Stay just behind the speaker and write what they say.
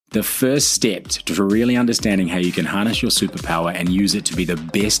The first step to really understanding how you can harness your superpower and use it to be the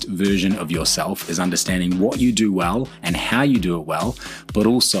best version of yourself is understanding what you do well and how you do it well, but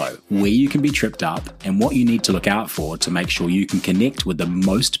also where you can be tripped up and what you need to look out for to make sure you can connect with the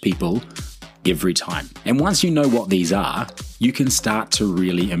most people every time. And once you know what these are, you can start to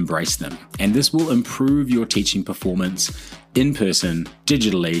really embrace them. And this will improve your teaching performance in person,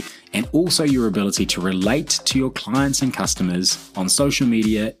 digitally, and also your ability to relate to your clients and customers on social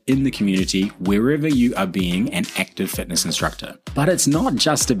media, in the community, wherever you are being an active fitness instructor. But it's not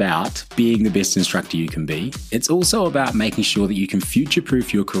just about being the best instructor you can be. It's also about making sure that you can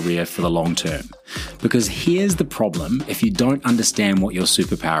future-proof your career for the long term. Because here's the problem if you don't understand what your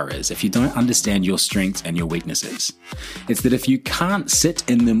superpower is, if you don't understand your strengths and your weaknesses. It's that if you can't sit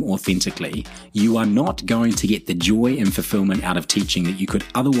in them authentically, you are not going to get the joy and fulfillment out of teaching that you could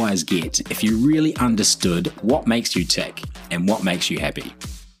otherwise get if you really understood what makes you tick and what makes you happy.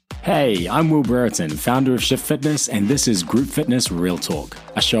 Hey, I'm Will Brereton, founder of Shift Fitness, and this is Group Fitness Real Talk,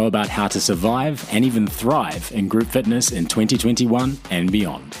 a show about how to survive and even thrive in group fitness in 2021 and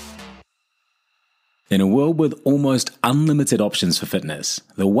beyond. In a world with almost unlimited options for fitness,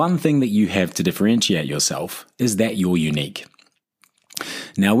 the one thing that you have to differentiate yourself is that you're unique.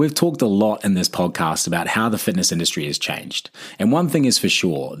 Now, we've talked a lot in this podcast about how the fitness industry has changed. And one thing is for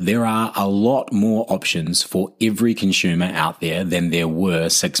sure, there are a lot more options for every consumer out there than there were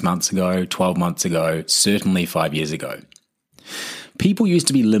 6 months ago, 12 months ago, certainly 5 years ago. People used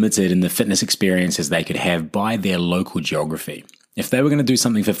to be limited in the fitness experiences they could have by their local geography. If they were going to do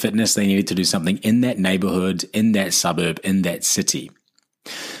something for fitness, they needed to do something in that neighborhood, in that suburb, in that city.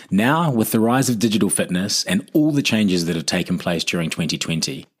 Now, with the rise of digital fitness and all the changes that have taken place during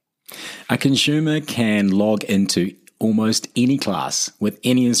 2020, a consumer can log into almost any class with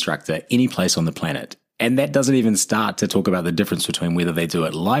any instructor, any place on the planet. And that doesn't even start to talk about the difference between whether they do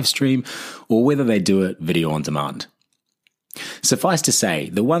it live stream or whether they do it video on demand. Suffice to say,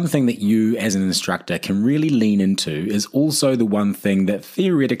 the one thing that you as an instructor can really lean into is also the one thing that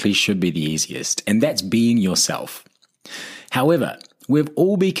theoretically should be the easiest, and that's being yourself. However, we've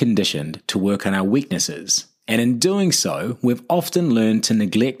all been conditioned to work on our weaknesses, and in doing so, we've often learned to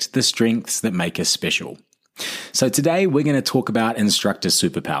neglect the strengths that make us special. So today we're going to talk about instructor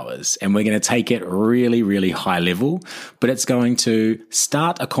superpowers, and we're going to take it really, really high level, but it's going to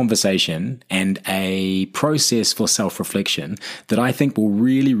start a conversation and a process for self-reflection that I think will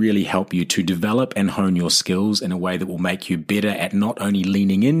really, really help you to develop and hone your skills in a way that will make you better at not only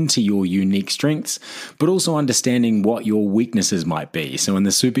leaning into your unique strengths, but also understanding what your weaknesses might be. So in the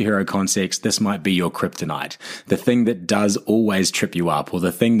superhero context, this might be your kryptonite, the thing that does always trip you up, or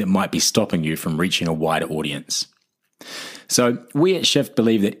the thing that might be stopping you from reaching a wider audience. So we at Shift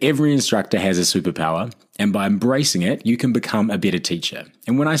believe that every instructor has a superpower, and by embracing it, you can become a better teacher.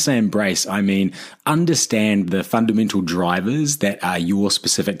 And when I say embrace, I mean understand the fundamental drivers that are your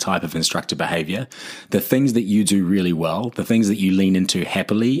specific type of instructor behavior, the things that you do really well, the things that you lean into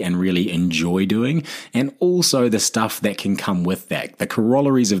happily and really enjoy doing, and also the stuff that can come with that, the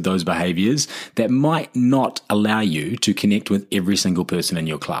corollaries of those behaviors that might not allow you to connect with every single person in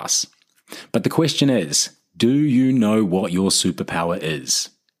your class. But the question is, do you know what your superpower is?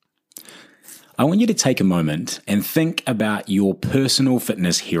 I want you to take a moment and think about your personal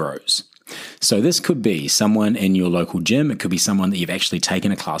fitness heroes. So this could be someone in your local gym. It could be someone that you've actually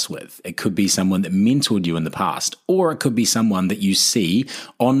taken a class with. It could be someone that mentored you in the past, or it could be someone that you see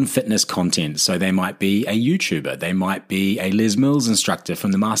on fitness content. So they might be a YouTuber. They might be a Les Mills instructor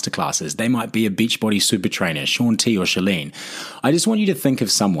from the masterclasses. They might be a Beachbody super trainer, Shaun T or Shalene. I just want you to think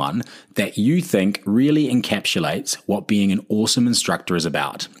of someone that you think really encapsulates what being an awesome instructor is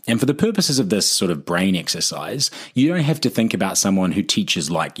about. And for the purposes of this sort of brain exercise, you don't have to think about someone who teaches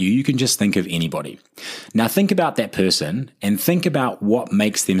like you. You can just think of anybody. Now think about that person and think about what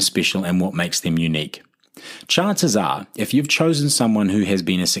makes them special and what makes them unique. Chances are, if you've chosen someone who has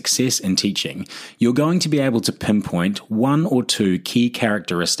been a success in teaching, you're going to be able to pinpoint one or two key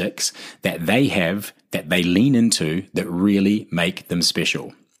characteristics that they have, that they lean into, that really make them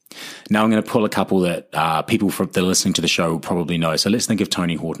special. Now I'm going to pull a couple that people that are listening to the show will probably know. So let's think of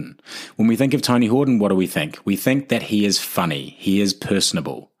Tony Horton. When we think of Tony Horton, what do we think? We think that he is funny. He is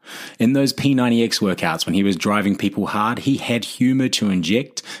personable. In those P90X workouts, when he was driving people hard, he had humor to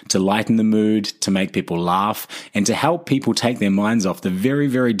inject, to lighten the mood, to make people laugh, and to help people take their minds off the very,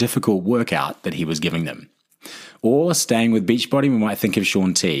 very difficult workout that he was giving them. Or staying with Beachbody, we might think of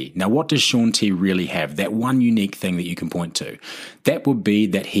Shaun T. Now, what does Shaun T really have? That one unique thing that you can point to. That would be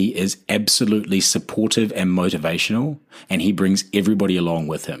that he is absolutely supportive and motivational, and he brings everybody along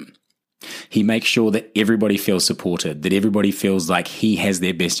with him. He makes sure that everybody feels supported, that everybody feels like he has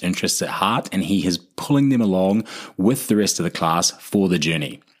their best interests at heart and he is pulling them along with the rest of the class for the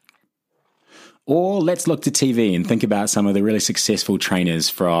journey. Or let's look to TV and think about some of the really successful trainers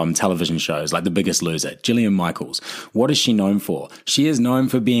from television shows like The Biggest Loser, Jillian Michaels. What is she known for? She is known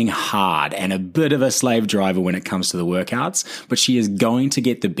for being hard and a bit of a slave driver when it comes to the workouts, but she is going to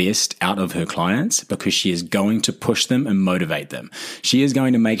get the best out of her clients because she is going to push them and motivate them. She is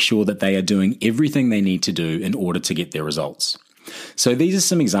going to make sure that they are doing everything they need to do in order to get their results. So these are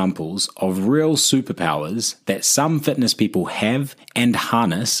some examples of real superpowers that some fitness people have and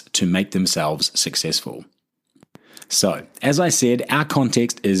harness to make themselves successful. So, as I said, our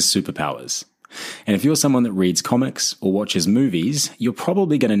context is superpowers. And if you're someone that reads comics or watches movies, you're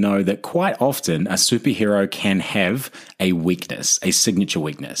probably going to know that quite often a superhero can have a weakness, a signature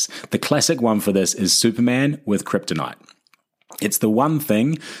weakness. The classic one for this is Superman with kryptonite. It's the one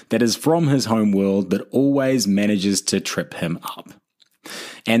thing that is from his home world that always manages to trip him up.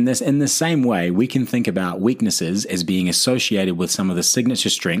 And this, in the same way, we can think about weaknesses as being associated with some of the signature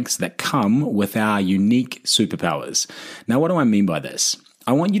strengths that come with our unique superpowers. Now, what do I mean by this?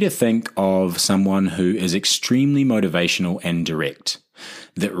 I want you to think of someone who is extremely motivational and direct,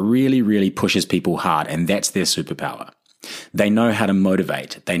 that really, really pushes people hard, and that's their superpower. They know how to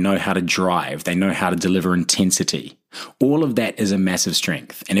motivate, they know how to drive, they know how to deliver intensity. All of that is a massive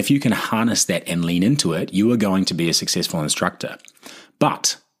strength. And if you can harness that and lean into it, you are going to be a successful instructor.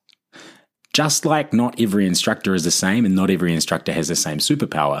 But just like not every instructor is the same and not every instructor has the same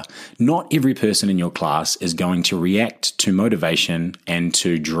superpower, not every person in your class is going to react to motivation and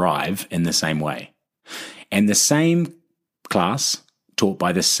to drive in the same way. And the same class taught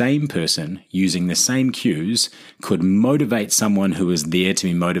by the same person using the same cues could motivate someone who is there to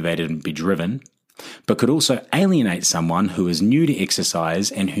be motivated and be driven, but could also alienate someone who is new to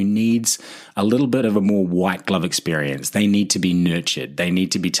exercise and who needs a little bit of a more white glove experience. They need to be nurtured, they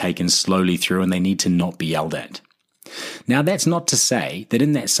need to be taken slowly through, and they need to not be yelled at. Now, that's not to say that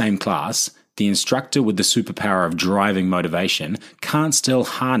in that same class, the instructor with the superpower of driving motivation can't still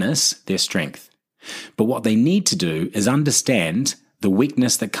harness their strength. But what they need to do is understand the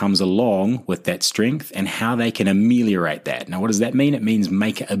weakness that comes along with that strength and how they can ameliorate that. Now, what does that mean? It means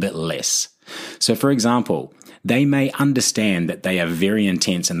make it a bit less. So, for example, they may understand that they are very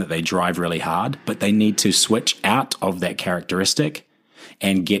intense and that they drive really hard, but they need to switch out of that characteristic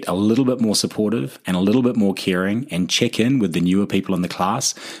and get a little bit more supportive and a little bit more caring and check in with the newer people in the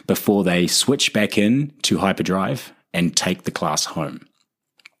class before they switch back in to hyperdrive and take the class home.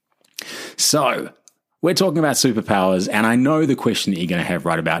 So, we're talking about superpowers, and I know the question that you're going to have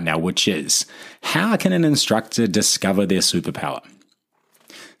right about now, which is, how can an instructor discover their superpower?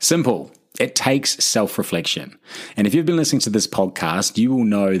 Simple. It takes self-reflection. And if you've been listening to this podcast, you will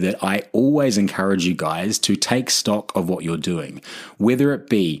know that I always encourage you guys to take stock of what you're doing, whether it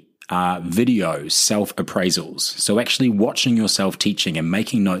be videos, self-appraisals. So actually watching yourself teaching and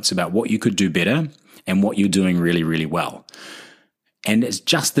making notes about what you could do better and what you're doing really, really well. And it's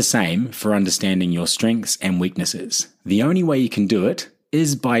just the same for understanding your strengths and weaknesses. The only way you can do it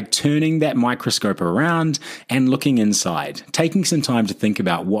is by turning that microscope around and looking inside, taking some time to think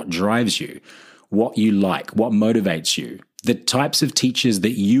about what drives you, what you like, what motivates you, the types of teachers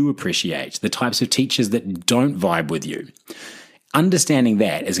that you appreciate, the types of teachers that don't vibe with you. Understanding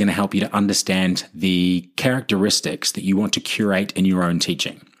that is going to help you to understand the characteristics that you want to curate in your own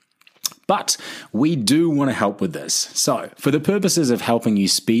teaching. But we do want to help with this. So, for the purposes of helping you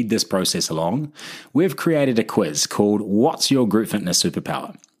speed this process along, we've created a quiz called What's Your Group Fitness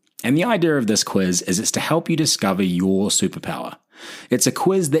Superpower? And the idea of this quiz is it's to help you discover your superpower. It's a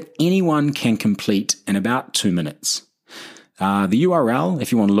quiz that anyone can complete in about 2 minutes. The URL,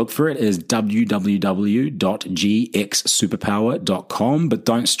 if you want to look for it, is www.gxsuperpower.com, but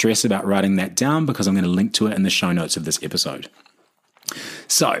don't stress about writing that down because I'm going to link to it in the show notes of this episode.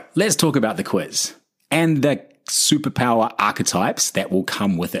 So let's talk about the quiz and the superpower archetypes that will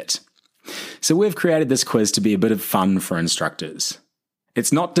come with it. So we've created this quiz to be a bit of fun for instructors.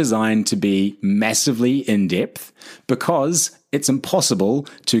 It's not designed to be massively in-depth because it's impossible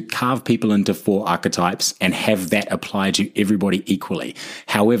to carve people into 4 archetypes and have that apply to everybody equally.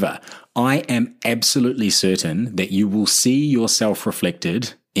 However, I am absolutely certain that you will see yourself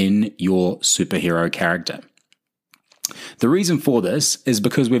reflected in your superhero character. The reason for this is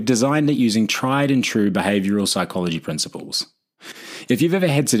because we've designed it using tried and true behavioral psychology principles. If you've ever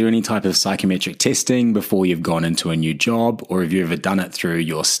had to do any type of psychometric testing before you've gone into a new job, or if you've ever done it through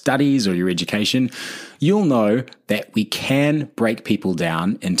your studies or your education, you'll know that we can break people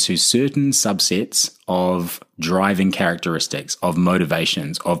down into certain subsets of driving characteristics, of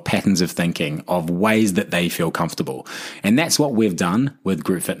motivations, of patterns of thinking, of ways that they feel comfortable. And that's what we've done with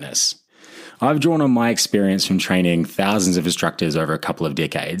Group Fitness. I've drawn on my experience from training thousands of instructors over a couple of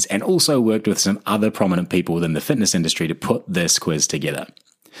decades and also worked with some other prominent people within the fitness industry to put this quiz together.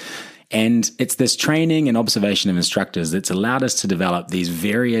 And it's this training and observation of instructors that's allowed us to develop these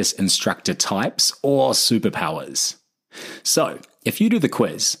various instructor types or superpowers. So, if you do the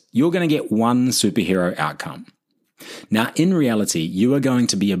quiz, you're going to get one superhero outcome. Now, in reality, you are going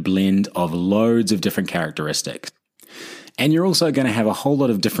to be a blend of loads of different characteristics. And you're also going to have a whole lot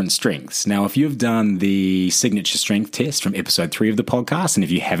of different strengths. Now, if you've done the signature strength test from episode 3 of the podcast, and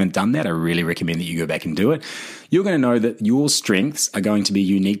if you haven't done that, I really recommend that you go back and do it. You're going to know that your strengths are going to be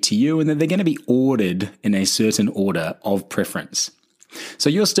unique to you and that they're going to be ordered in a certain order of preference. So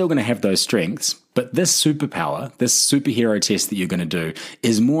you're still going to have those strengths, but this superpower, this superhero test that you're going to do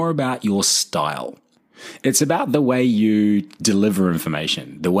is more about your style. It's about the way you deliver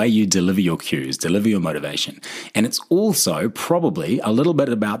information, the way you deliver your cues, deliver your motivation. And it's also probably a little bit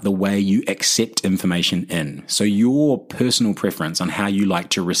about the way you accept information in. So your personal preference on how you like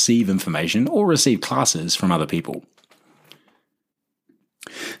to receive information or receive classes from other people.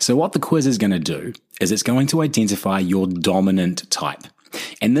 So what the quiz is going to do is it's going to identify your dominant type.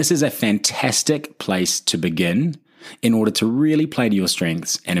 And this is a fantastic place to begin in order to really play to your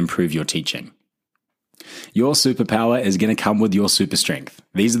strengths and improve your teaching. Your superpower is going to come with your super strength.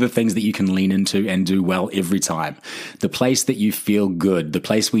 These are the things that you can lean into and do well every time. The place that you feel good, the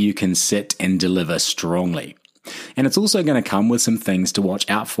place where you can sit and deliver strongly. And it's also going to come with some things to watch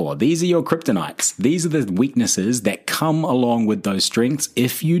out for. These are your kryptonites. These are the weaknesses that come along with those strengths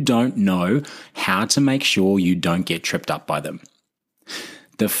if you don't know how to make sure you don't get tripped up by them.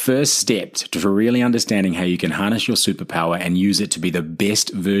 The first step to really understanding how you can harness your superpower and use it to be the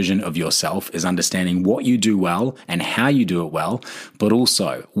best version of yourself is understanding what you do well and how you do it well, but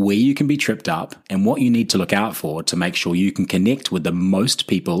also where you can be tripped up and what you need to look out for to make sure you can connect with the most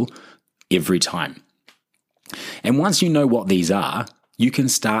people every time. And once you know what these are, you can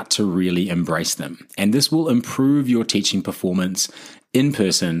start to really embrace them. And this will improve your teaching performance in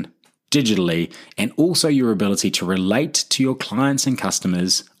person, digitally, and also your ability to relate to your clients and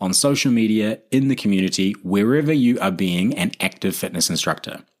customers on social media, in the community, wherever you are being an active fitness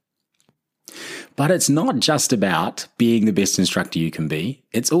instructor. But it's not just about being the best instructor you can be.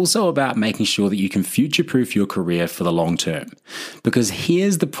 It's also about making sure that you can future-proof your career for the long term. Because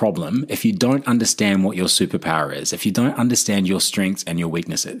here's the problem if you don't understand what your superpower is, if you don't understand your strengths and your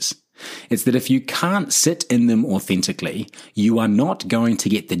weaknesses. It's that if you can't sit in them authentically, you are not going to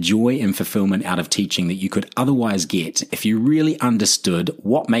get the joy and fulfillment out of teaching that you could otherwise get if you really understood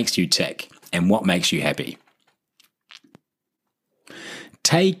what makes you tick and what makes you happy.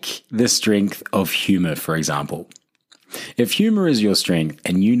 Take the strength of humor, for example. If humor is your strength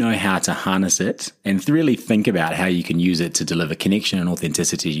and you know how to harness it and really think about how you can use it to deliver connection and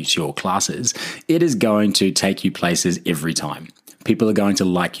authenticity to your classes, it is going to take you places every time. People are going to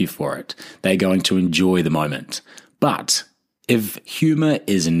like you for it. They're going to enjoy the moment. But if humor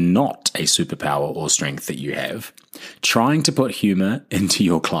is not a superpower or strength that you have, trying to put humor into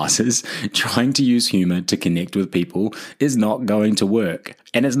your classes, trying to use humor to connect with people is not going to work.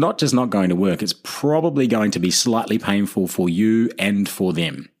 And it's not just not going to work, it's probably going to be slightly painful for you and for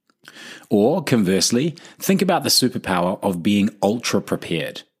them. Or conversely, think about the superpower of being ultra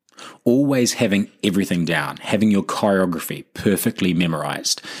prepared. Always having everything down, having your choreography perfectly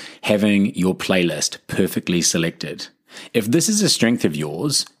memorized, having your playlist perfectly selected. If this is a strength of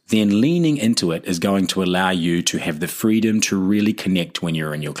yours, then leaning into it is going to allow you to have the freedom to really connect when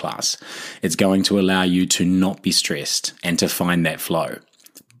you're in your class. It's going to allow you to not be stressed and to find that flow.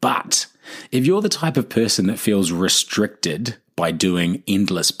 But if you're the type of person that feels restricted by doing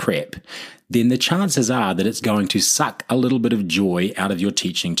endless prep, then the chances are that it's going to suck a little bit of joy out of your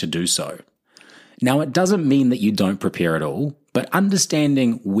teaching to do so. Now, it doesn't mean that you don't prepare at all, but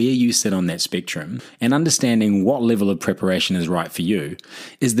understanding where you sit on that spectrum and understanding what level of preparation is right for you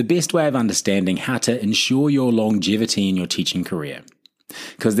is the best way of understanding how to ensure your longevity in your teaching career.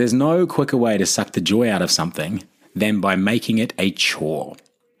 Because there's no quicker way to suck the joy out of something than by making it a chore.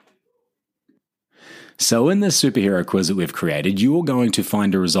 So in this superhero quiz that we've created, you're going to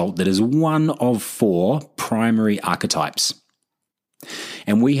find a result that is one of 4 primary archetypes.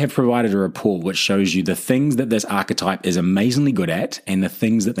 And we have provided a report which shows you the things that this archetype is amazingly good at and the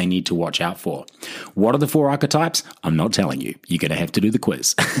things that they need to watch out for. What are the 4 archetypes? I'm not telling you. You're going to have to do the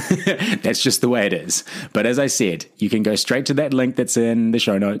quiz. That's just the way it is. But as I said, you can go straight to that link that's in the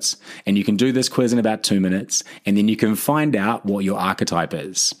show notes, and you can do this quiz in about 2 minutes, and then you can find out what your archetype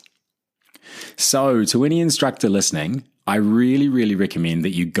is. So, to any instructor listening, I really, really recommend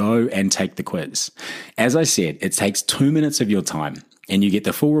that you go and take the quiz. As I said, it takes 2 minutes of your time, and you get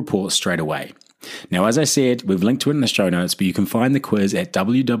the full report straight away. Now, as I said, we've linked to it in the show notes, but you can find the quiz at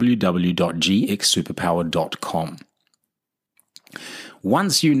www.gxsuperpower.com.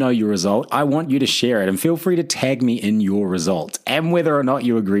 Once you know your result, I want you to share it, and feel free to tag me in your result and whether or not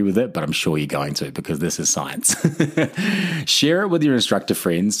you agree with it, but I'm sure you're going to because this is science. Share it with your instructor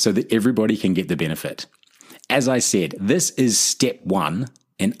friends so that everybody can get the benefit. As I said, this is step 1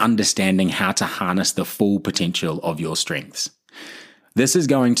 in understanding how to harness the full potential of your strengths. This is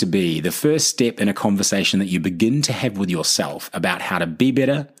going to be the first step in a conversation that you begin to have with yourself about how to be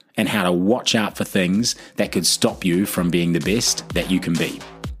better and how to watch out for things that could stop you from being the best that you can be.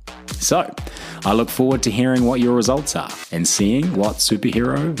 So, I look forward to hearing what your results are and seeing what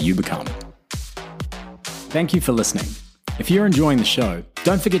superhero you become. Thank you for listening. If you're enjoying the show,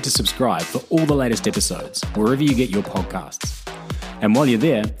 don't forget to subscribe for all the latest episodes, wherever you get your podcasts. And while you're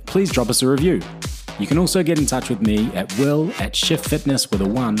there, please drop us a review. You can also get in touch with me at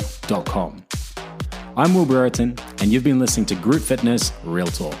will@shiftfitnesswith1.com. I'm Will Brereton, and you've been listening to Group Fitness Real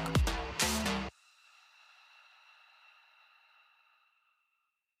Talk.